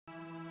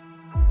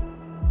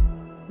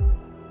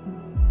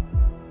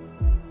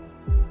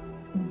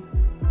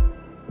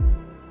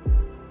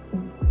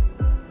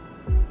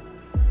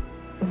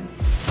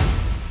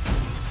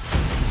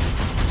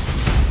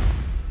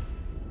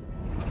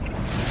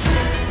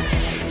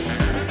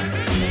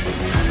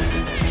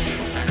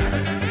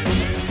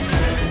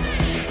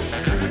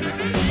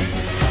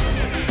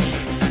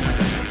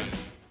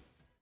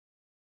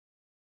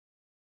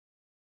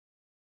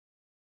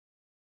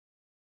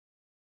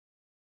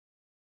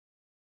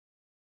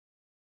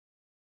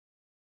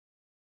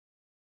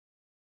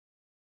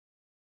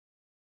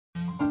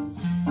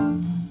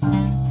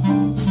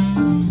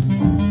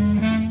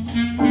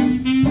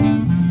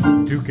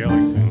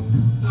skeleton.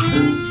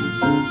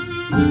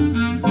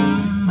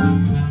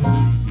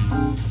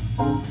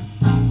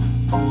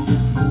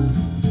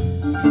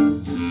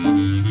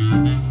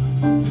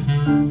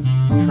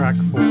 Track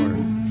 4.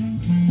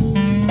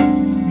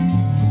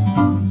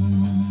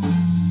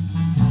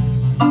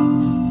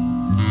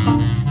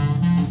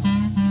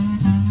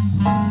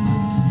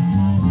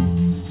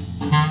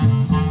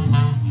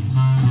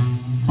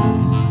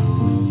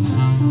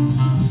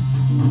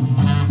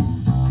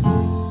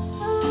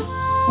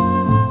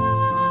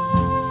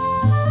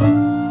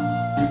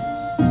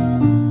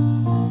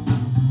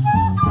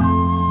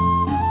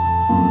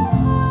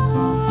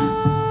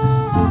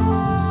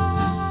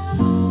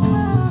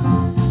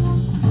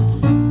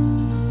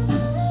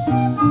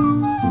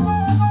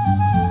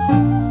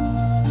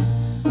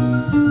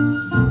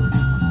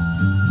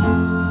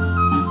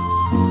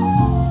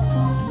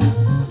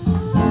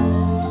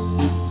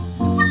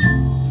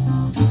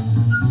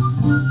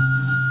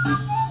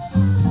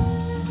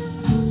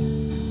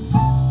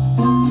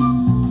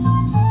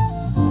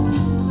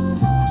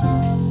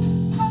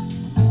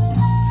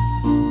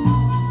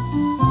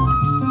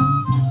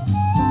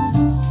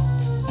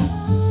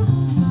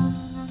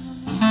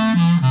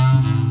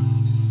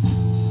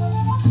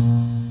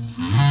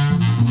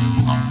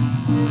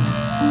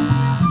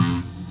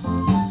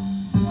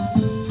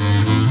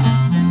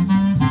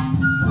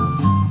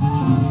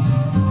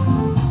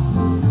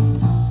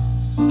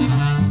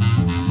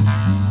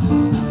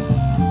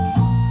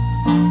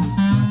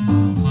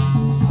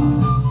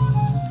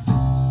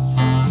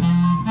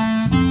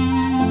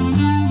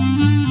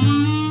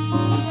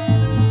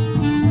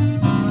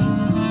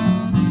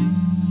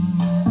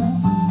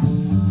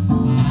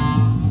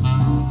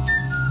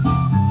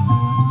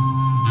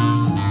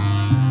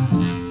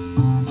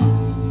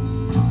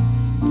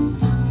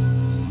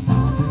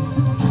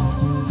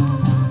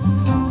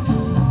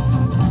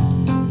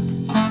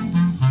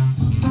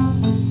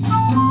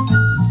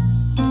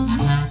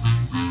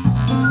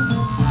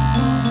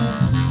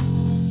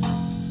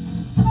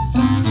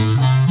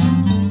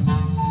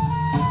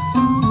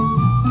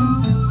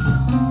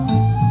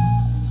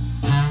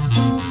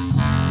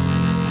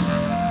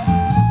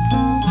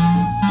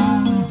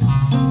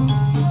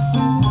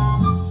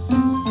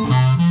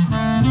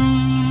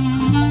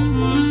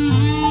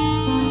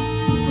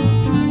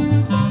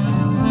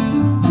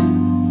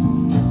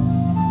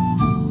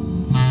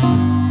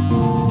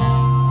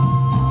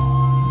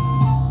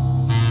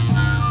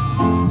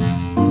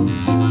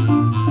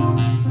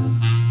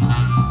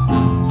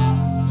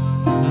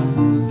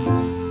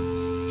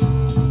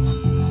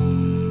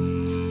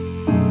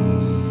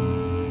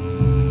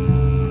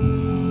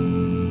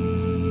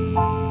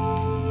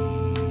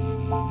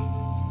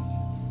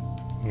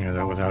 Yeah,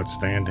 that was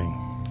outstanding.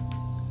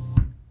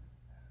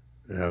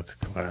 That's a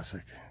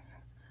classic.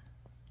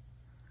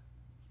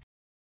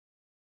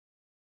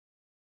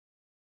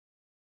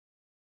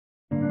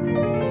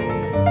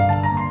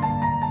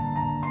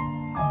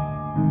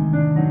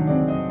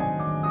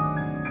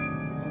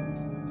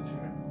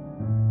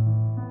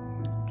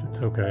 It's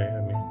okay.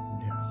 I mean,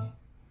 yeah.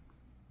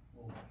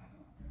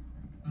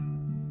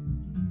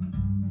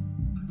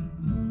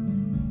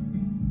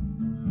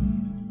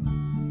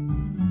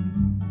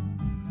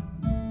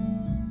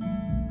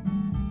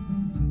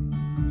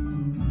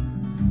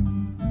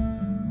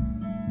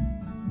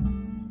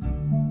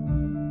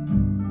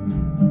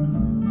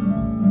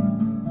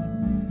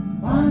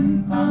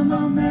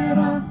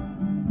 Guantanamera,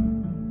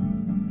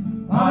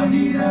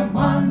 Guajira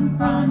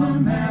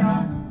Guantanamera,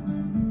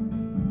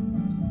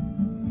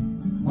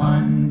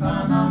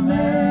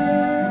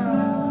 Guantanamera,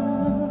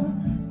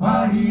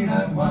 Guajira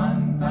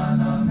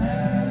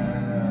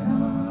Guantanamera.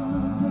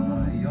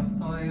 Yo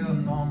soy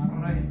un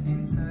hombre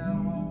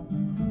sincero,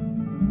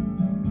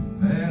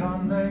 pero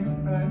donde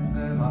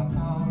crece la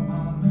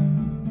palma.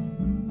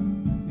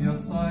 Yo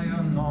soy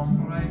un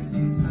hombre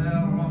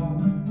sincero,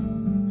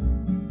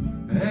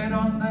 pero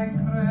donde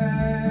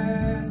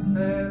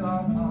crece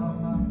la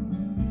palma,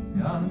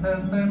 y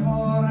antes de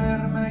morir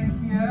me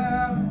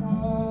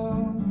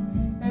quiero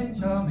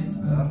echar mis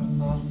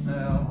versos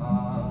del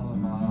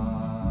alma.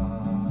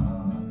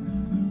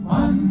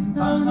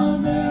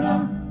 Guantanamera,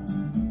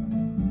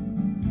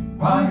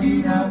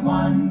 Guajira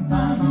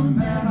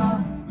Guantanamera,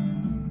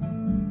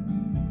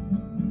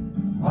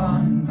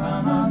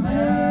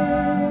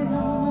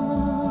 Guantanamera,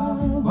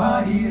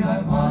 Guajira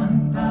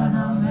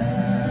Guantanamera.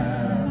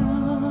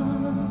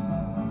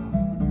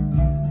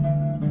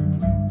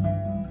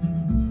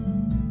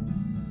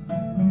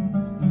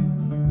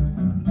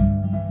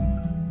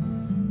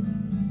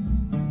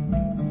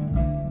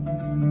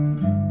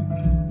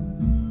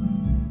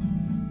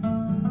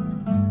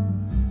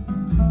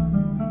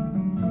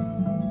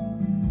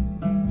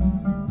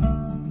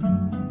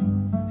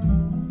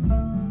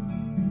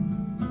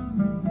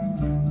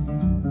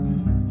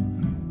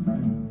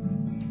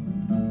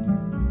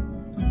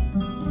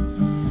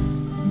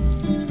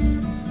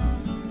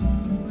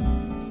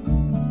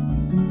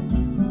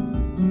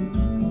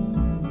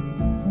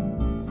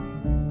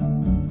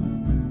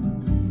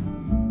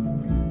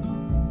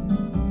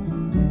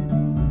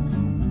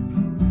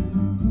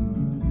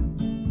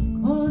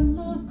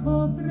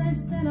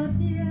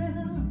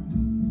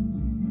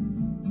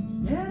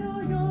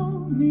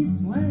 mi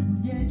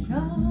suerte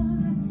echar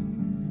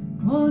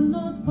con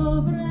los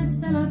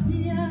pobres de la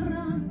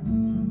tierra.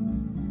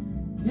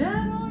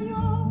 Quiero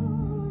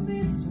yo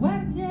mi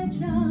suerte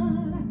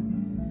echar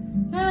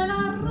el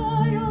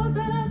arroyo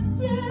de la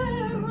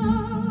sierra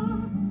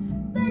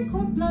me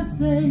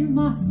complace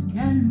más que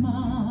el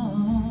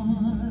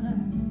mar.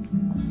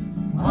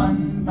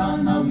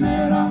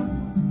 Guantanamera,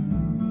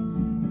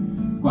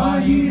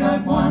 Guajira,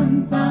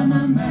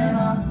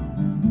 Guantanamera,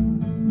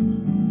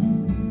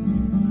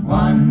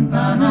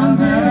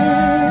 Guantanamera,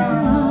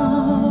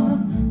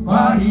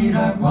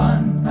 Guajira,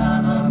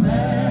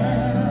 Guantanamera.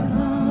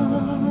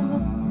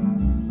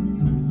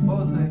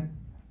 Jose.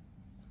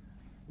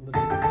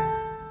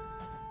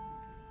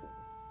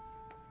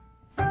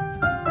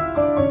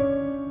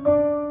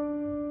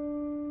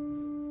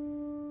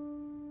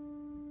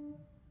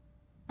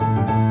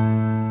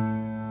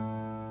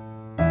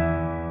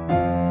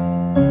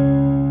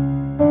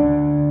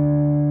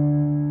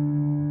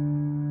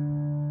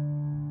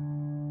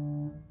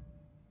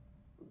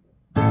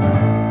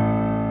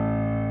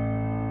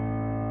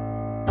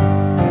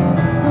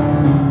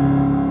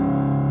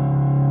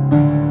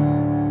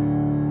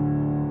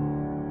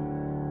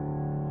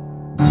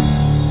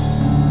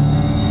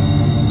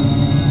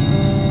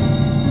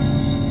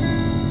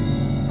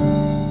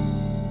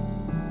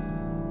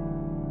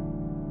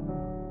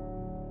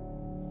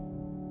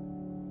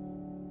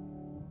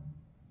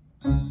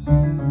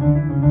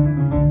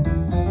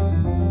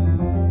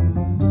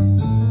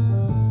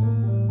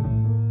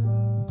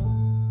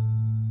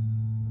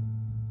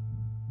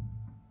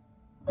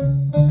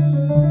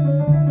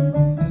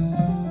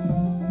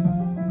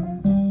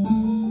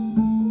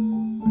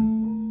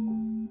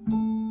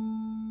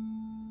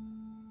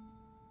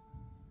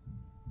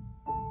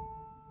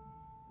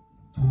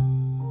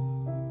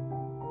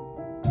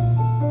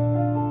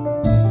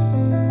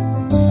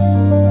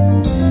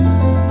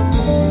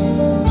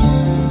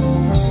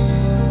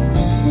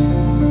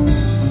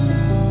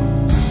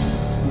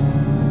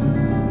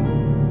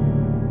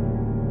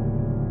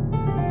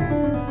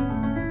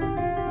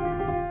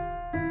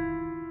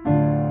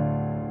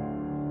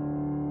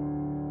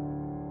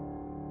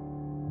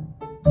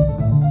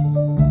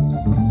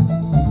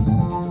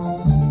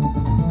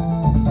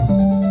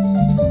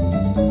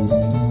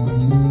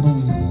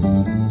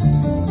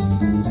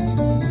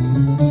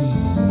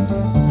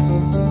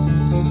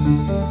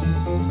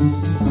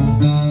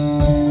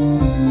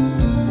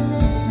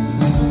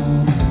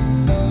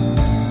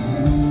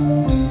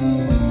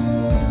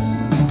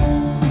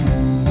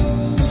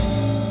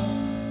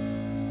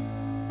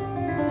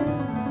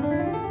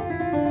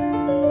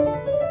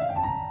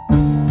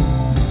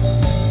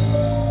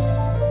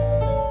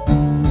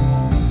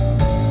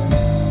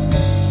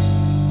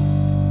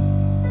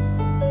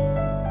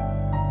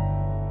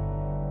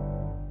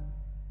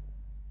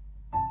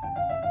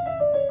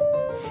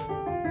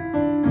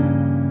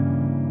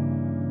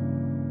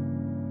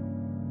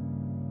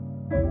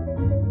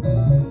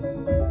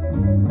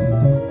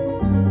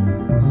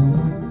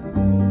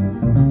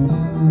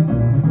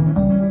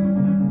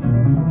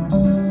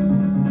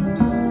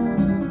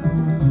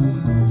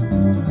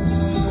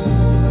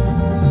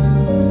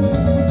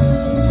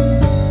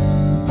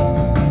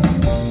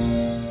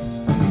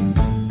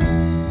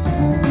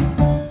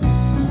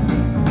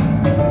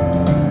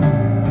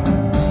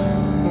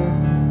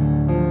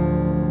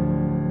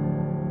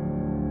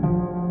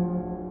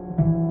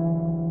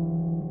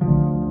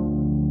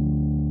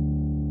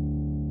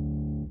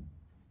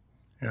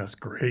 That's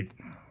great.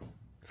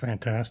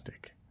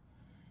 Fantastic.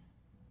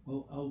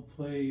 Well, I'll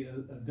play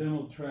a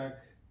demo track,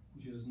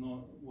 which is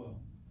not, well,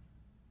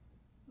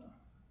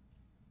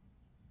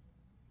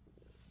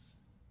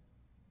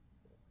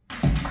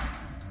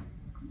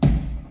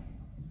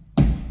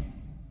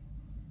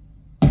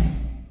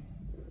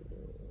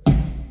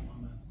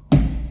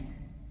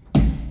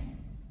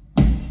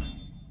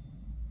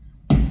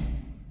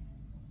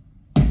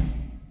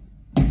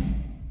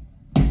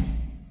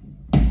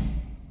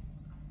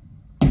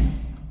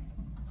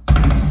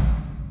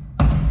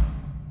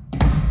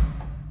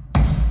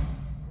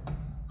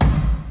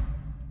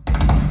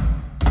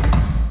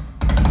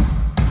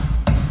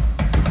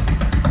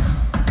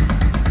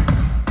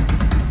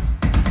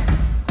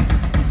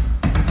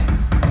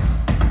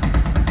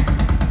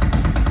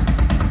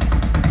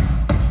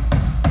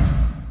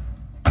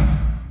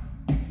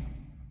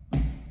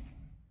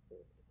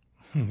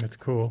 That's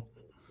cool.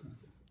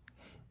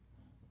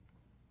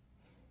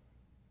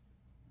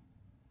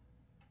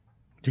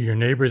 Do your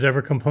neighbors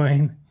ever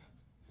complain?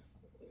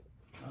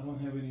 I don't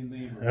have any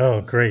neighbors. Oh,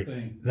 That's the great.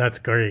 thing. That's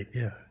great.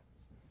 Yeah.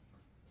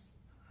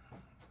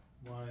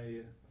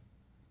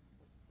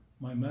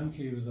 My man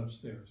cave is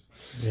upstairs.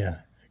 Yeah.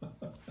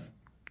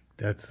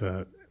 That's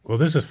well,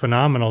 this is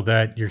phenomenal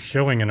that you're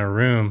showing in a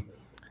room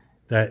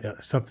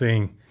that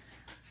something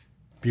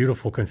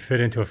beautiful can fit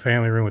into a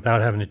family room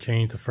without having to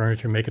change the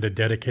furniture, make it a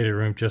dedicated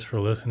room just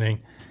for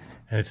listening,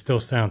 and it still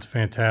sounds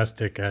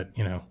fantastic at,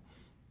 you know,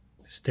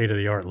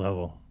 state-of-the-art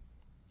level.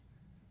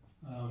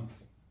 I'm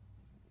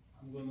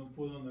going to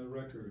put on the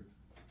record.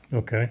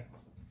 Okay.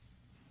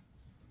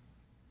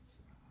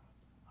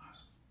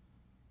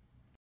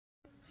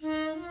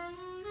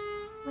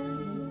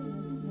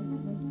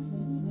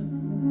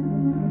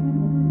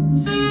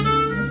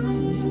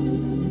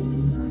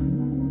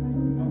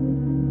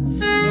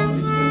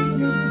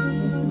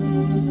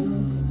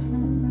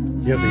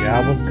 You have the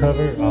album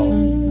cover? I'll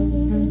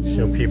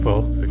show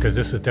people because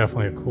this is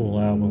definitely a cool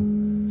album.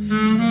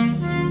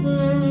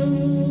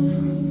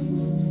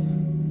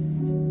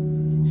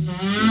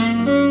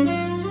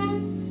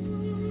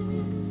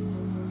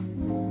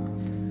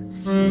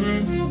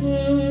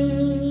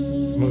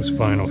 Most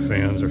vinyl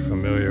fans are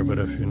familiar, but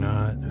if you're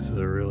not, this is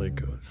a really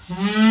good.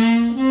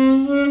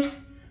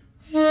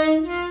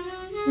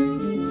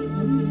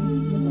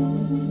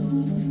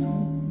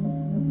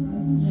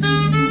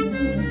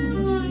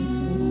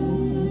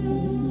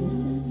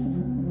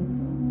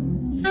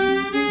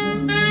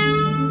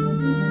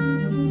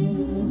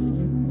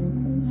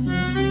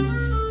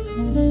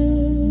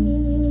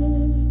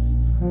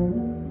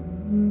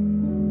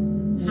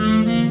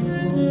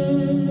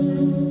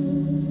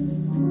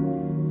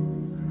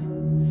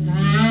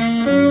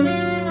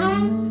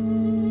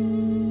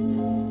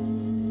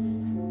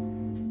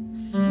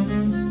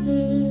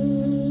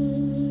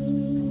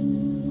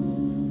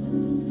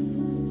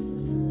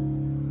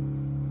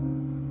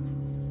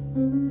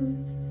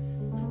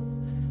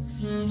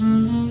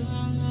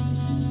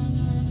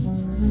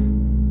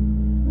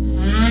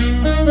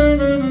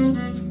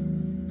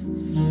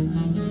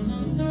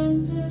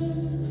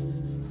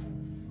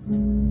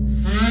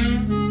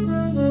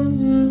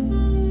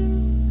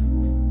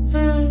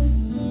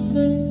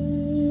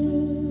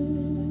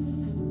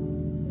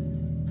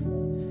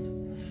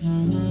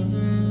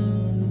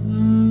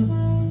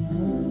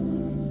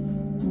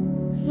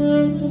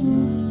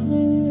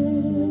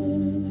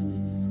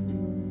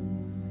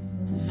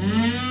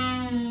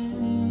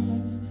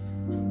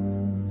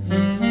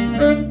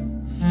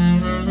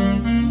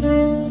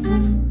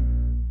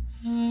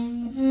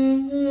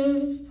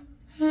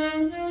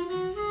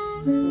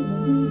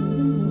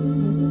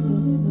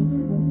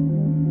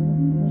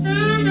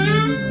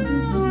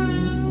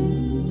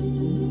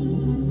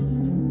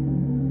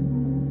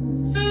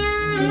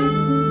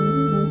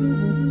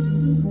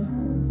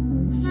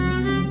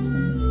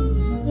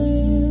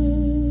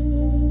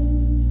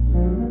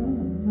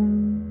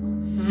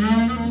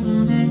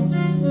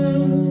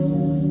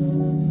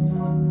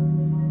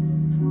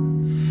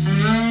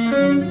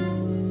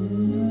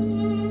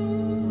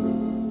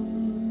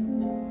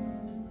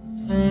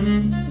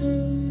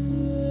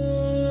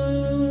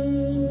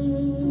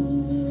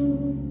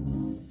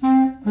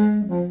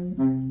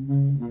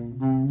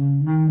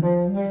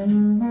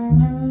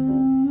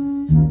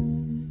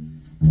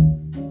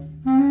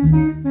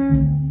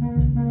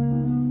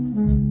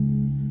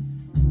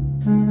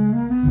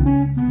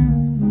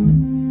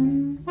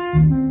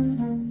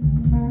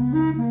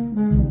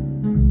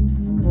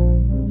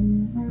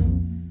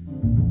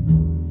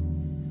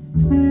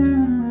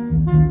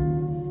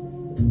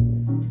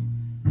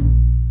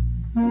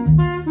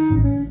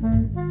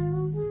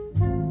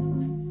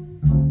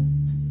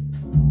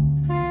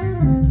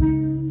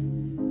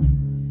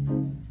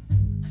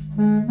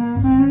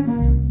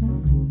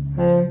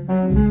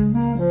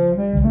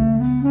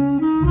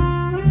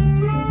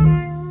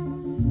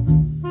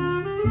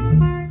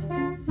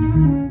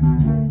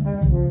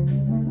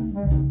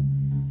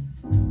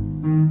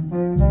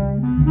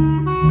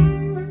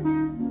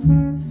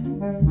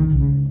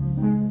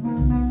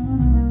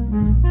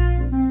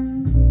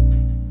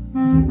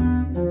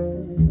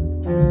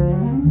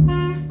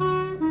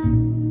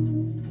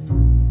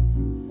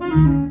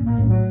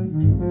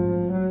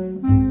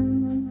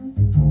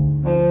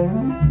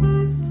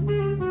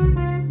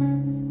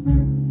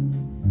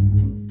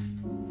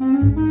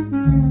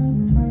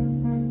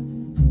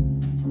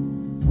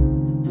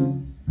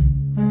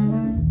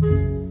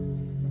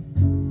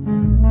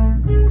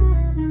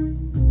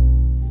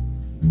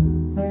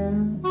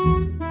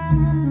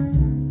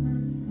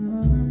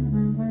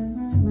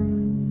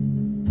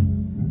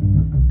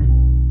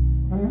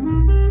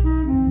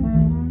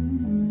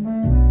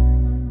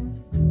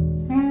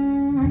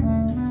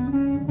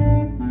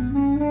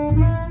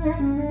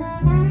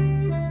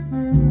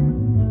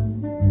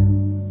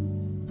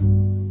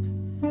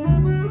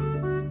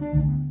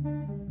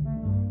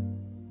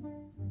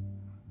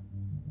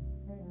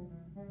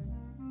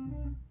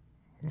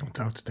 It's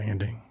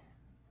outstanding.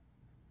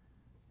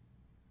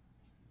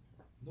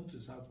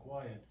 Notice how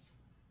quiet.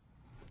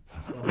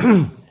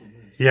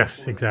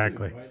 Yes,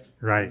 exactly. Too, right?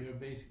 Right. You're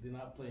basically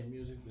not playing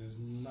music. There's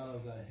none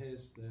of that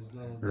hiss. There's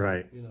none of that,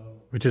 Right. you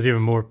know. Which is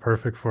even more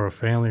perfect for a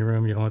family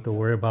room. You don't have to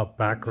worry about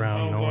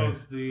background How noise.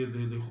 about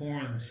the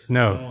horns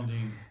No.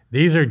 sounding?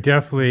 These are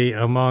definitely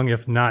among,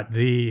 if not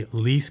the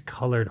least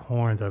colored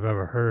horns I've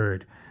ever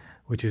heard,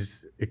 which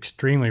is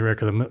extremely rare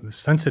because I'm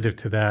sensitive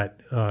to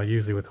that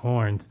usually with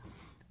horns.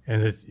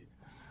 And it's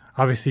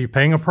obviously you're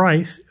paying a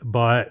price,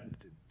 but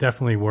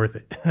definitely worth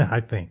it,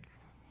 I think.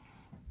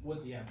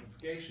 With the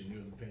amplification,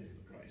 you're paying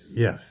the price.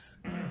 Yes.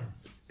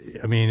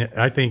 I mean,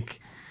 I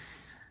think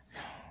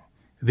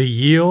the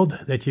yield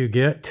that you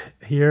get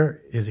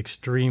here is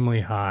extremely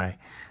high.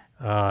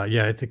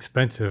 Yeah, it's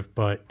expensive,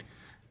 but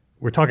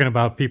we're talking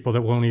about people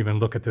that won't even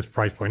look at this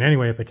price point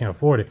anyway if they can't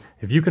afford it.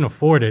 If you can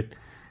afford it,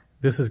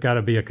 this has got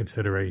to be a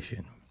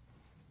consideration.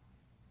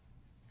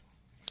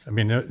 I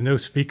mean, no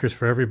speakers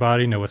for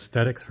everybody, no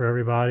aesthetics for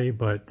everybody,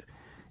 but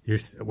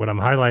what I'm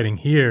highlighting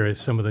here is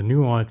some of the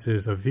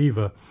nuances of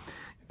Viva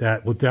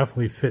that will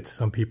definitely fit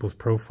some people's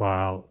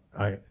profile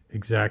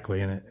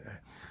exactly, and it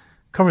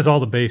covers all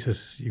the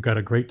bases. You've got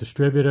a great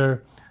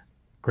distributor,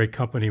 great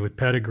company with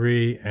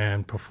pedigree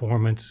and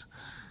performance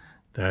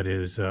that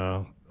is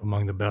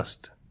among the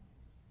best.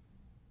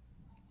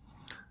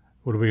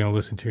 What are we going to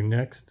listen to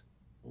next?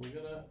 We're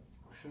going to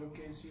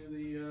showcase you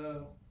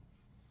the...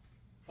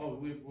 Oh,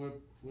 we're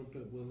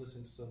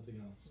listening to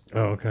something else.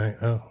 Oh, okay.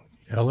 Oh,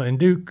 Ella and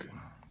Duke.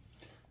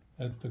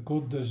 At the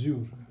Côte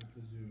d'Azur.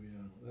 Yeah,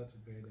 that's a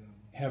great album.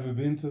 Have you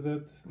been to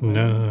that?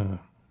 No.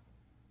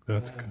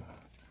 That's good.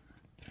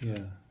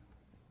 Yeah.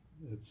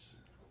 It's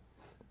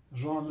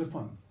Jean Le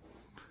Pen.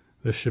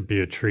 This should be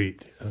a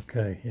treat.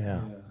 Okay,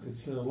 yeah.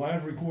 It's a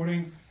live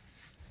recording,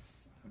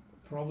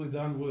 probably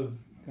done with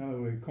kind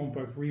of a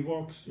compact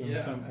Revox and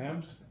some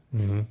amps.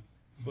 Mm-hmm.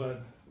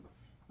 But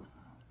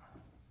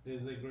they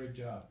did a great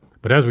job.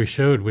 But as we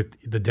showed with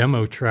the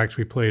demo tracks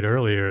we played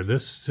earlier,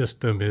 this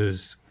system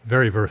is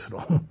very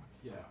versatile.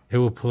 Yeah. It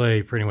will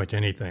play pretty much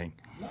anything.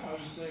 No, I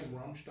was playing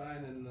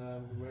Rammstein and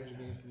Rage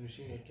Against the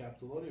Machine at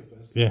Capital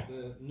Audiophile. Yeah.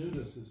 The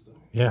Nuda system.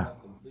 Yeah.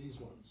 Not these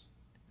ones.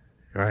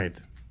 Right.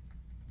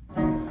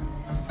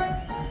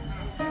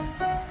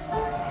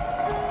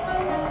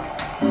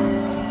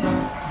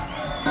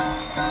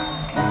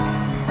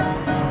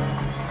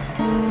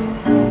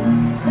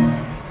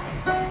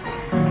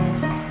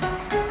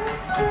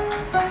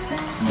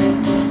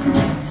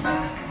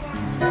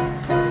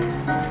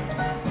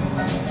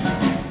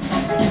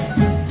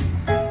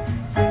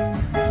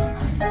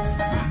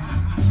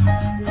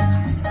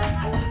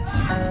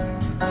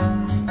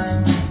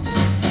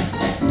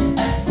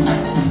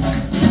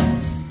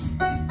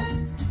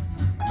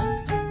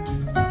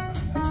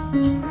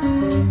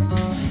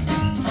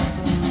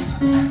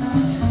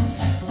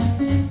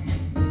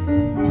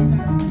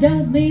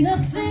 Don't mean a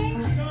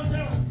thing.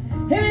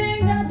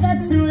 Everything got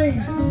that swing.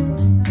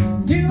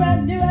 Do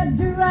I, do I,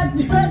 do I,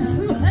 do I, do I,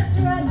 do I,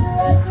 do I,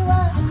 do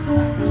I.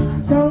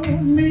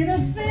 Don't mean a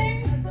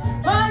thing.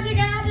 All you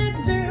gotta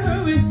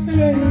do is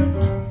swing.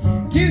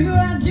 Do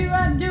I, do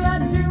I, do I,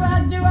 do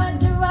I, do I,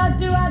 do I,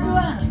 do I, do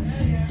I.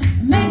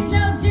 Makes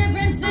no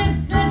difference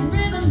if that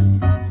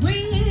rhythm's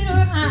sweet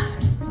or high.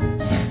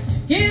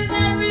 Give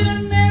that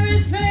rhythm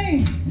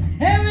everything,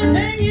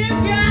 everything you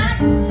got.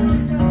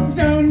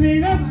 Don't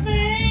mean a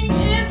thing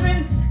if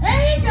it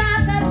ain't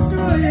got that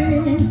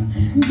swing.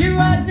 Do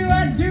I, do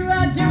I, do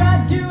I, do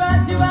I, do I,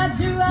 do I,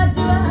 do I,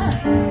 do I.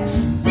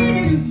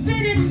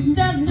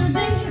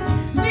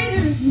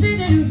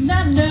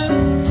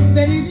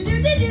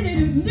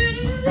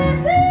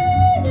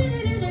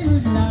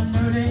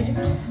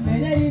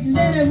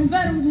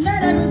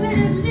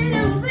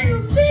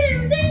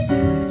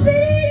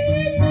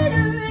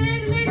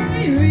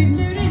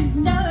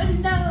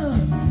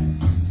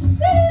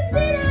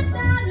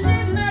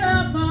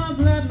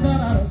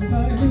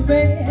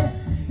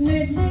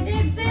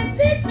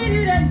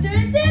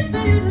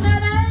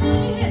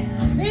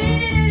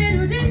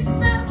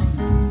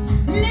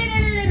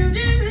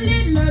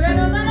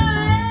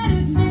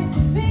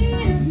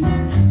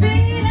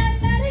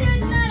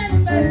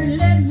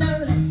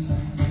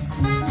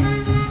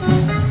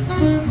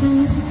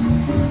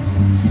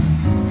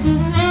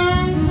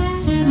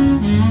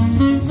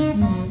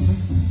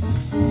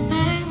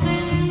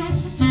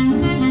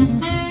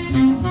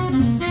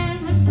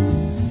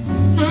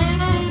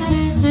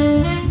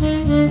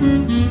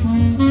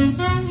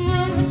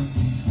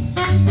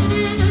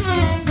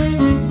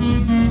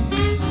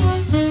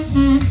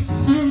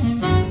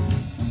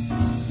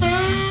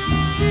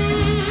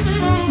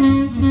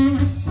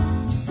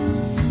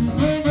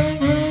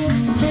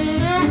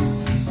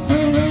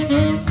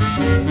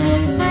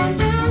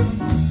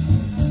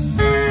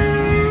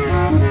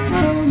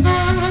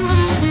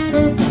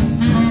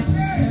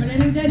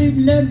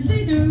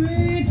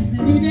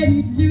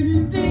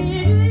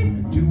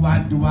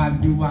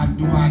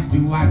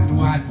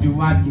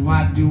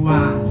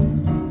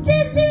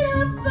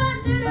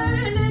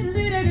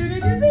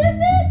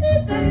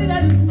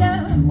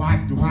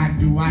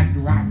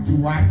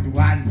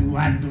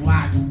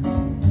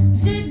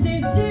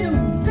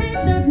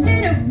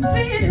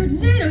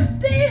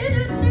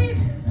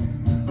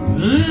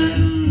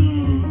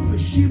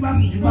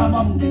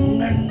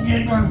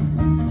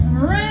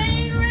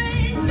 Rain,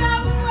 rain, go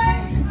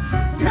away.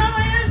 Come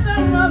here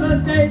some other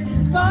day.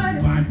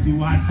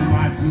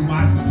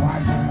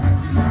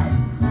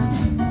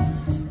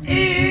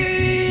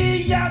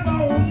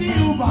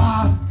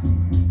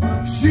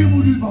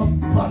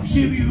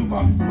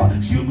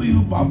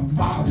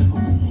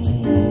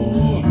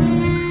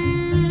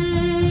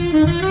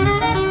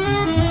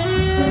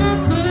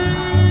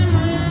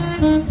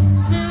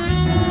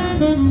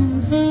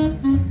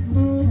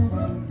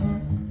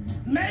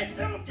 Makes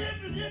no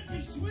difference if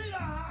you're sweet or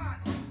hot.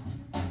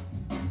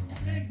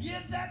 Say,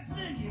 give that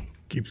thing.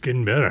 Keeps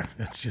getting better.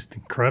 That's just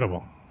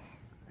incredible.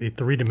 The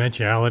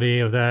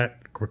three-dimensionality of that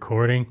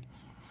recording,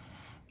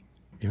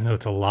 even though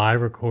it's a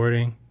live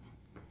recording,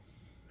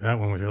 that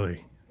one was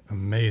really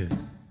amazing.